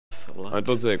Aren't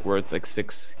those like worth like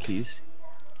 6 keys?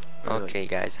 Okay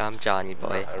guys, I'm Johnny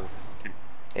Boy.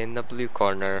 In the blue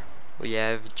corner, we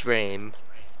have Dream,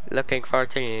 looking for a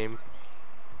team.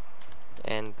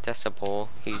 And Decibel,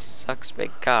 he sucks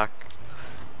big cock.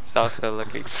 He's also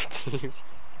looking for team.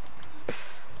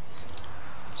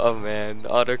 Oh man,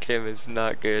 AutoCam is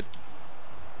not good.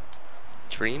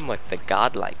 Dream with the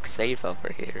godlike save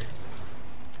over here.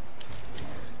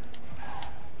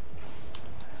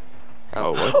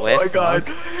 Oh, what? Oh my god!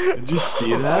 Did you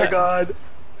see Oh that? my god!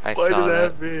 I Why saw did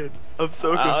that. that happen? I'm so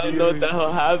confused. I don't know what the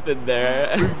hell happened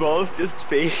there. We both just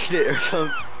faked it or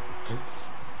something.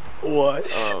 What?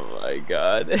 Oh my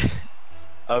god.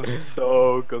 I'm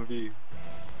so confused.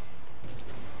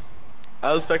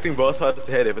 I was expecting both of us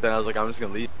to hit it, but then I was like, I'm just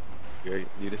gonna leave.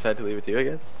 You decided to leave it too, I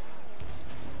guess?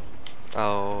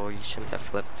 Oh, you shouldn't have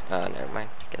flipped. Oh, never mind.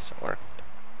 Guess it worked.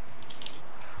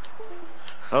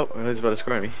 Oh, he's about to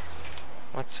score me.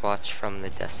 Let's watch from the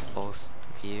Decibel's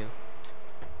view.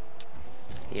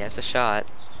 He has a shot.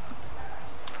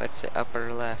 Puts it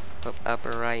upper left,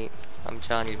 upper right. I'm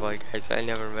Johnny Boy, guys. I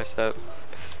never mess up.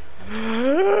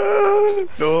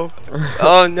 No.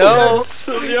 Oh no! Yes.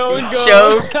 Yo, He go.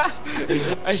 choked.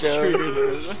 I Choked.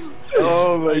 triggered him.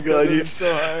 Oh my god, you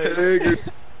so hard.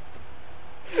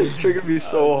 triggered me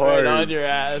so hard. Right on your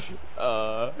ass.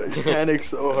 I panicked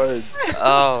so hard.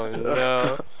 Oh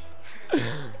no!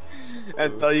 I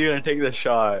thought you were gonna take the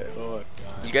shot. Oh my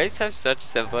god. You guys have such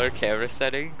similar camera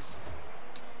settings.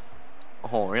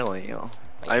 Oh really? Oh.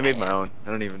 I made my own. I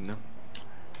don't even know.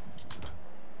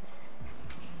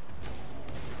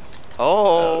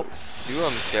 Oh, do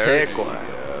him dirty. Sick one.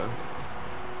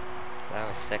 That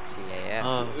was sexy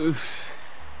AF. Oof.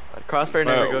 Let's Crossbar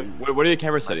never go. What are your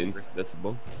camera settings?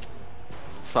 Decibel?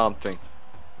 Something.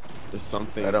 There's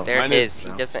something. I don't- They're Mine his. is- He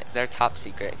no. doesn't. They're top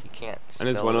secret. He can't. Mine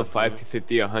is spill 105 to opinions.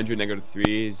 50, 100,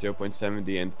 -3,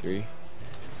 0.70, and 3.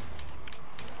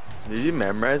 Did you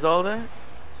memorize all that?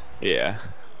 Yeah.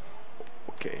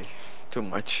 Okay. Too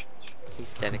much.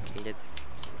 He's dedicated.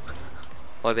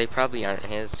 Well, they probably aren't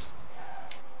his.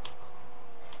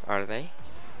 Are they?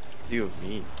 You and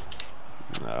me.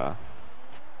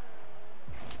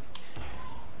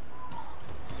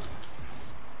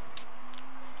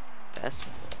 That's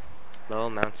low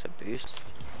amounts of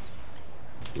boost.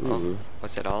 Ooh.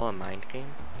 Was it all a mind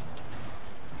game?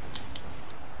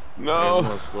 I No.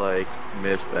 almost like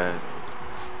missed that.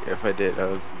 If I did,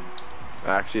 I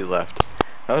actually left.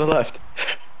 I would've left.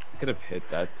 I could have hit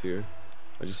that too.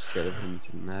 I was just scared of him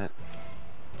missing that.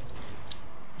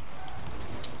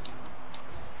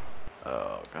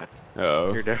 Oh god.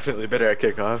 Oh. You're definitely better at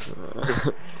kickoffs.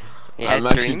 Yeah, I'm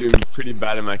actually Dream. doing pretty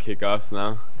bad at my kickoffs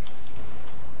now.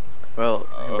 Well,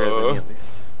 you're better than me at least.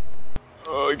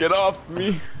 Oh, get off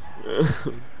me!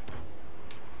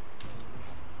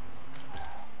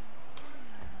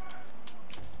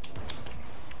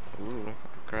 Ooh,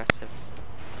 aggressive.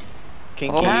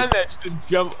 Kinky. Oh. Damn it, just to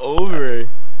jump over.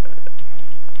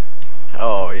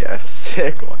 Oh yeah,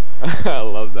 sick one. I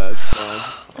love that spawn.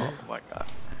 Oh my god.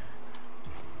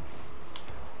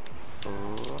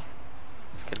 Ooh.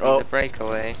 This could be Oh. the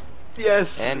breakaway.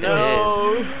 Yes. And no.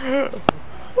 it is.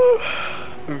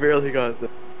 We barely got that.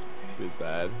 It was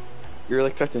bad. You're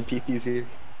like touching PPs here.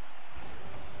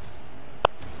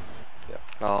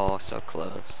 Oh, so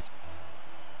close.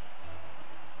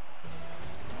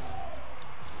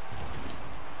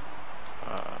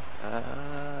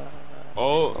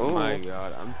 Oh Ooh. my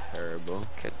god, I'm terrible. This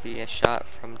could be a shot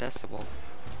from Decibel.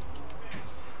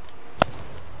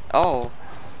 Oh,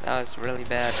 that was really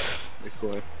bad.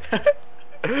 Excellent.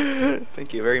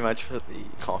 Thank you very much for the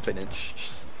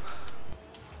confidence.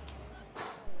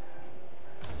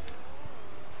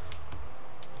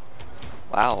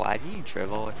 Wow, why do you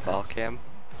dribble with ball cam?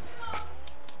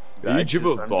 Did you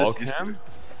dribble I'm ball just used to cam?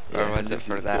 Or Yeah, was I'm it just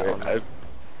for used that to one? it.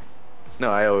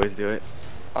 No, I always do it.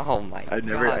 Oh my I god,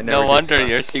 never no get wonder caught.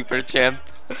 you're super champ.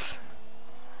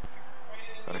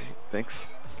 Alright, thanks.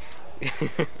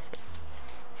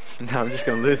 Now I'm just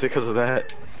gonna lose it because of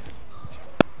that.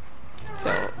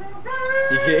 So,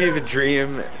 You gave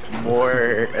Dream more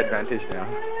advantage now.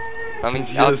 I mean,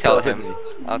 You I'll just tell tilted him. me.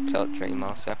 I'll tell Dream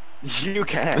also. You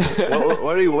can.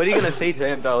 What are you gonna say to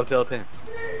him that'll tell him?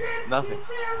 Nothing.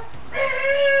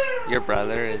 Your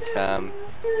brother is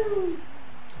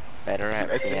better at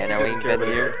I think pianoing than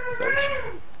you. That's-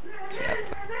 Yep.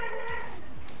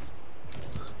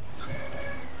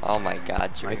 Oh my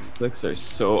god, My Dream. flicks are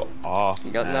so off.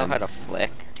 You don't know man. how to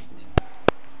flick.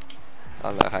 I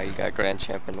don't know how you got grand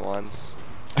champ in ones.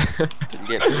 Didn't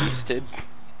get boosted.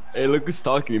 Hey, look who's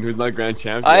talking. Who's not grand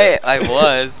champion? I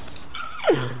was.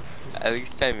 At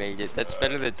least I made it. That's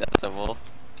better than Decibel.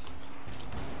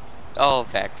 Oh,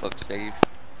 backflip save.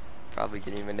 Probably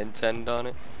didn't even intend on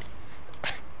it.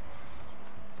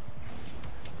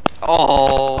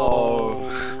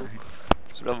 Oh,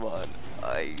 put him on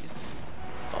ice.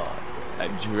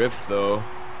 That drift though.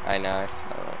 I know, I saw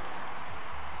that.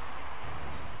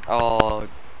 Oh,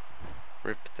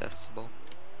 rip Decibel.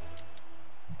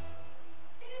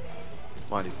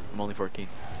 Come on, dude. I'm only 14.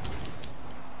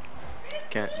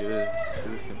 Can't do this.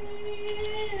 Do this to me.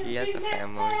 He has a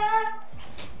family.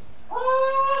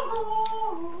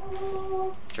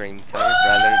 Dream, tell your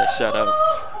brother to shut up.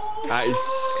 Nice.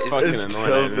 It's Fucking It's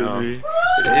annoying right killing now. me.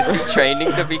 Is he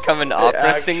training to become an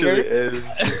opera It singer? actually is.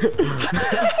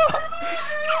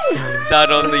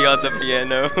 Not only on the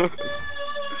piano.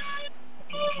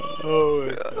 Oh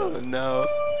my Oh god. no.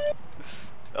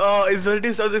 Oh, it's gonna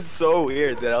do something so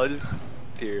weird that I'll just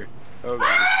tear. Oh,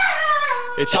 man.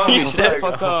 Hey Tommy, shut the Jesus.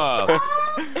 fuck up.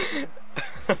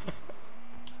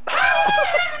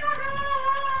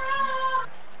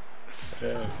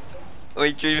 Yeah.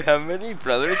 Wait, Dream, how many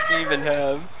brothers do you even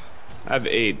have? I have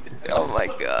 8. Oh my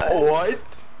god. What?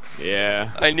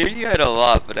 Yeah. I knew you had a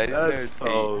lot, but I didn't know it was That's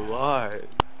a 8. lot.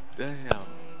 Damn.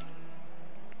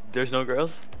 There's no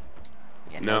girls?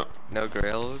 Yeah, No. no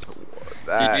grills.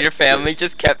 So, Dude, your family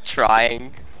just kept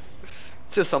trying.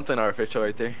 It's just something artificial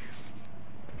right there.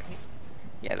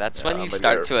 Yeah, that's when you but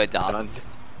start they're to adopt. done.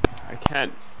 I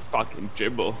can't fucking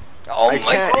dribble. Oh I my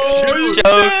can't god. shoot.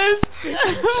 Jokes!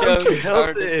 I'm Jokes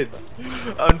hard as tilted.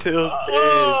 fuck. I'm tilted.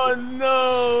 Oh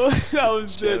no! That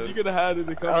was it. Joke. You could have had it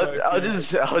to come back.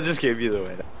 I'll just give you the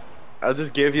win. I'll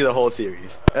just give you the whole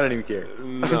series. I don't even care.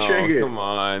 I'm No, triggered. come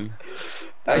on.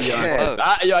 That was I can't.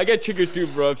 close. Yo, I get triggered too,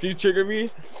 bro. If you trigger me,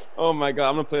 oh my god,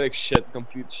 I'm gonna play like shit,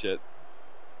 complete shit.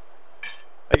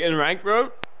 Like in rank,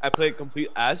 bro, I play complete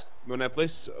ass. When I play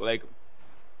like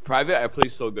private, I play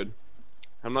so good.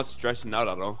 I'm not stressing out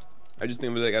at all. I just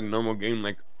think it was like a normal game.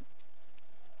 Like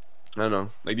I don't know.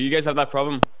 Like, do you guys have that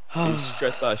problem? You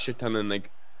stress out a shit ton and like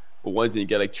once you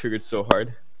get like triggered so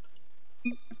hard.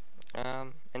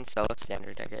 In solo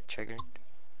standard, I get triggered.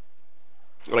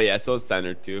 Oh yeah, so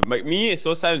standard too. Like me,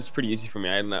 so standard is pretty easy for me.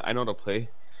 I know how to play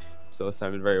so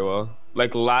standard very well.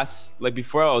 Like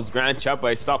before I was grand champ, but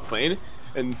I stopped playing,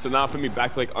 and so now it put me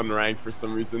back to like unranked for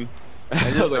some reason. I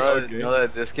I just was like, know, okay. know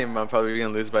that this game I'm probably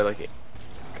gonna lose by like 8.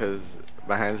 Because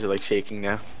my hands are like shaking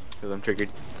now. Because I'm triggered.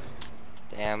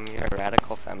 Damn, you're a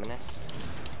radical feminist.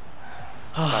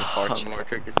 It's I'm unfortunate. more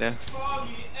triggered now.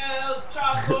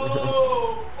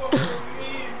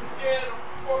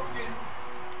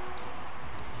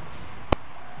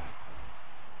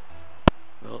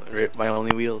 Well, rip my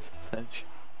only wheels, Sench.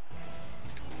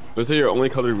 Those are your only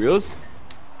colored wheels?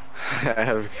 I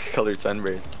have colored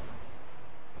sunbursts.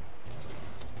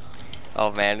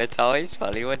 Oh man, it's always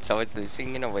funny when someone's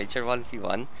losing in a wager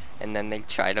 1v1 and then they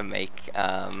try to make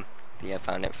the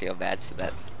opponent feel bad so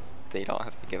that they don't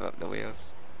have to give up the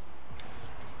wheels.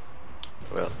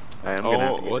 Well, I am gonna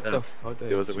have to give What it the up. fuck?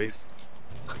 It was a waste.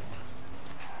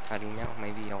 How do you know?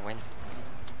 Maybe you'll win.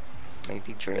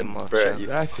 Maybe Dream will Bruh, choke. you-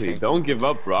 Exactly. Don't give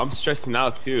up, bro. I'm stressing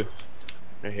out too.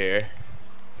 Right here.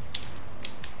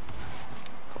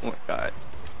 Oh my god.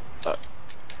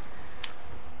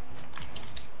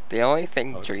 The only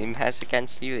thing Okay. Dream has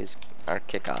against you is our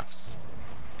kickoffs.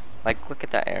 Like, look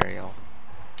at that aerial.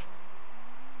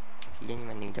 He didn't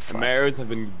even need to The flush. Mariners have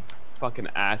been fucking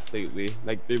ass lately.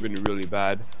 Like they've been really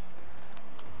bad.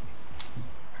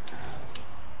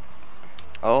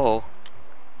 Oh.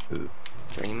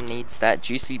 Dream needs that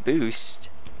juicy boost.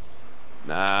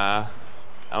 Nah,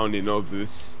 I don't need no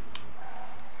boost.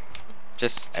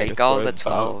 Just I take can all score the a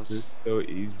top 12s. boost so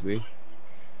easily.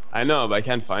 I know, but I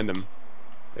can't find them.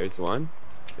 There's one.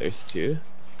 There's two.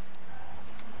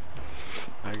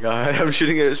 My god, I'm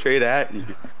shooting it straight at you.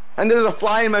 And there's a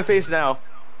fly in my face now.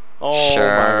 Oh Sure.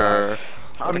 my god.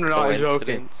 What I'm a not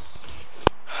joking. coincidence.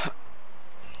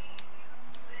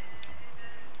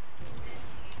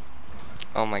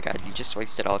 Oh my god, you just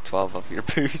wasted all 12 of your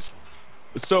boost.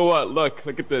 So what? Look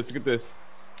at this. Look at this.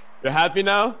 You're happy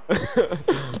now?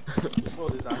 Oh,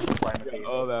 there's actually a fly in my face.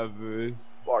 All that boost.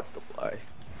 Fuck the fly.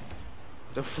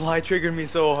 The fly triggered me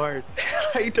so hard.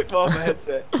 He took me off my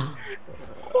headset.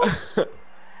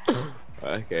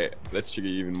 Okay, let's trigger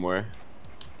you even more.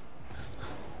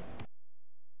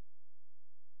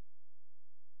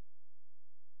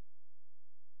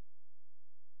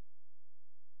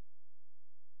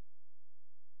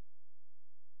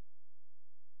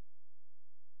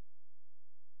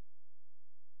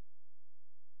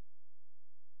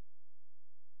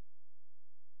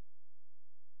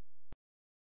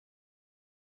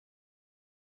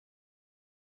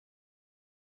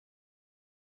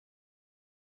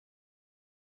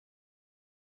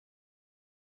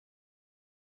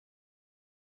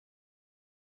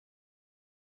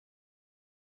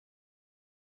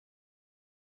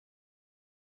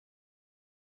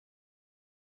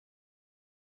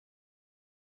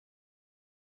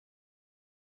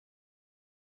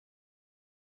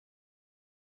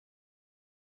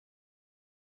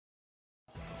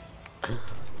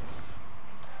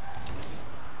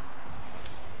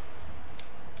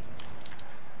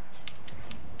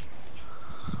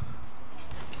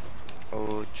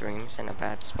 Dream's in a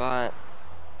bad spot.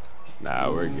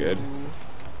 Nah, we're good.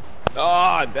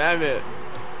 Oh, damn it.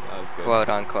 That was good. Quote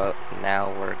unquote, now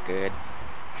we're good.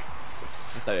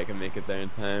 I thought I could make it there in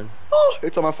time. Oh,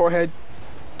 it's on my forehead.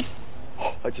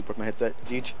 I just broke my headset.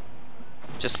 Jeej.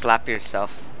 Just slap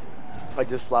yourself. I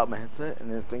just slapped my headset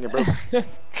and the thing broke.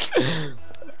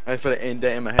 I put an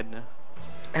indent in my head now.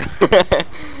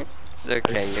 It's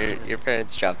okay, your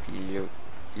parents dropped you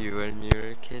when you were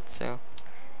a kid, so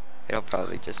it'll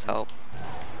probably just help.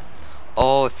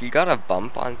 Oh, if you got a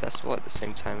bump on Decibel at the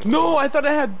same time. No, I thought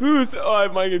I had boost. Oh, I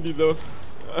might get you though.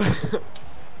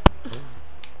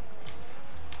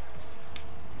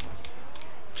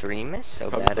 Dream is so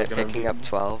Probably bad still at gonna picking be- up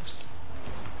 12s.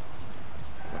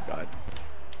 Oh my god.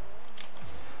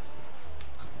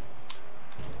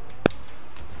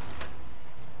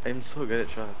 I'm so good at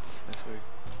shots, I swear.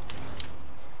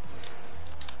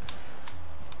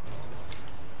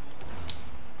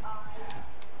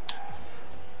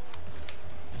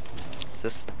 Is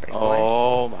this the breakaway?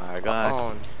 Oh my god.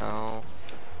 Oh no.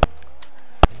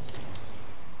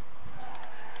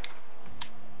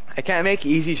 I can't make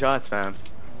easy shots, fam.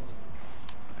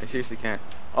 I seriously can't.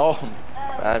 Oh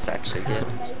my That was actually good.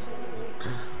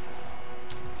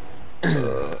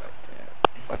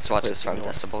 Let's watch this from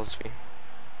Decibel's view.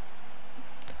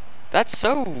 That's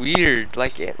so weird.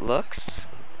 Like, it looks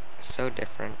so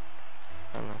different.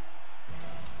 I don't know.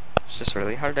 It's just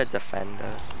really hard to defend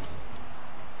those.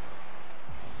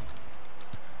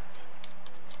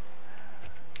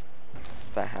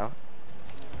 The hell?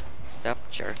 Stop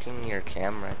jerking your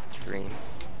camera, Dream.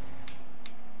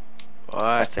 What?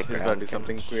 That's a He's about to ground do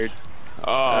something weird.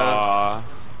 Ah.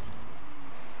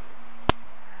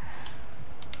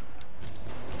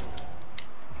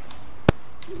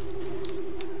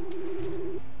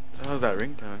 What was that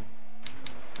ringtone?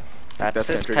 That's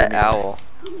his gonna pet trigger me. owl.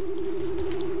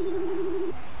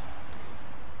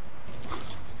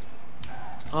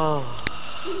 Oh.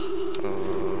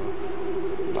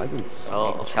 I can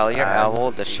Oh, Tell your sad.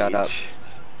 owl to shut up.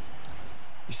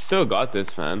 You still got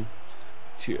this, man.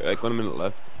 Like 1 minute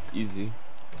left. Easy.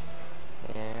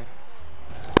 Yeah.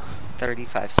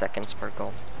 35 seconds per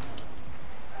goal.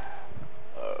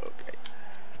 Okay.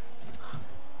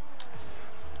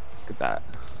 Look at that.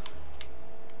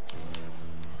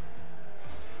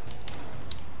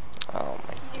 Oh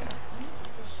my god.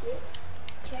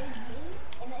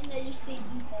 And then I just stay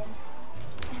defense.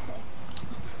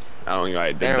 I don't know why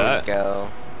I did There that. we go.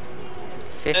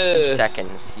 50 Ugh.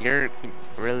 seconds. You're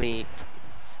really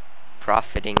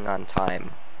profiting on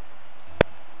time.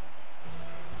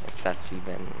 If that's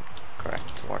even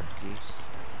correct word use.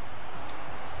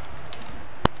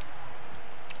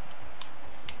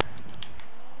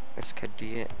 This could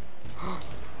be it.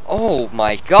 Oh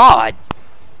my god!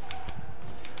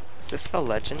 Is this the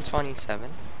Legend 27?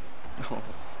 Oh.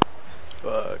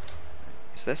 Fuck.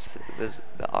 Is this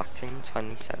the Octane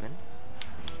 27?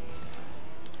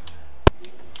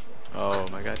 Oh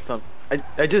my god.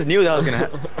 I just knew that was gonna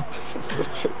happen.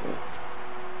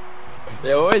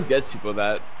 They always gets people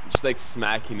that just like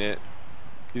smacking it.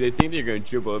 They think you're gonna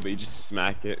dribble it, but you just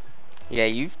smack it. Yeah,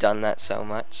 you've done that so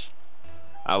much.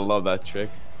 I love that trick.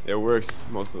 It works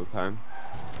most of the time.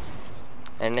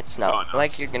 And it's not Oh, no.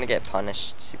 like you're gonna get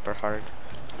punished super hard.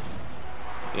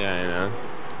 Yeah, I know.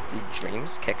 Dude,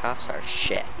 Dream's kickoffs are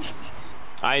shit.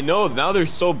 I know, now they're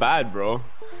so bad, bro.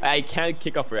 I can't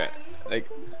kick off right. Like,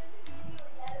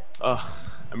 ugh,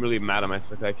 I'm really mad at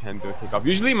myself that I can't do a kickoff.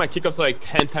 Usually my kickoffs are like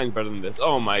 10 times better than this.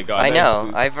 Oh my god. I that know.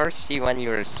 is- I versed you when you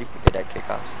were super good at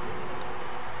kickoffs.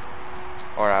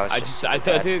 Or I was just I super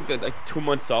bad. think I got like 2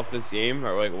 months off this game,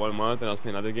 or like 1 month, and I was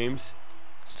playing other games.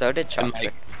 So did And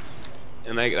Chopstick.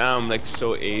 like now I'm like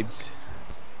so AIDS.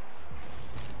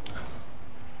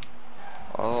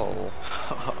 Oh.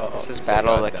 This is so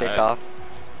battle bad the that- kickoff.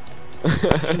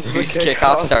 These Kickoff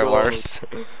kickoffs are rules. worse.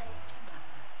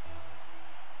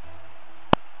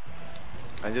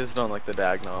 I just don't like the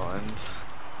diagonal ones.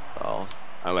 Oh.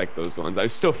 I like those ones. I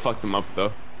still fuck them up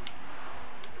though.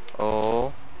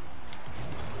 Oh.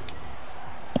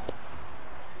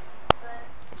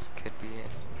 This could be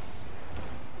it.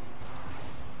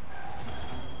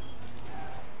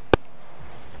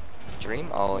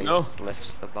 Dream always No.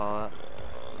 lifts the ball up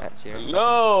at 0.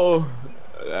 No!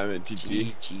 Damn it,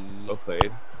 GG. GG. Well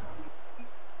played.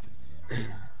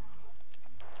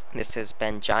 This has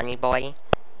been Johnny Boy,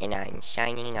 and I'm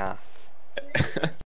signing off.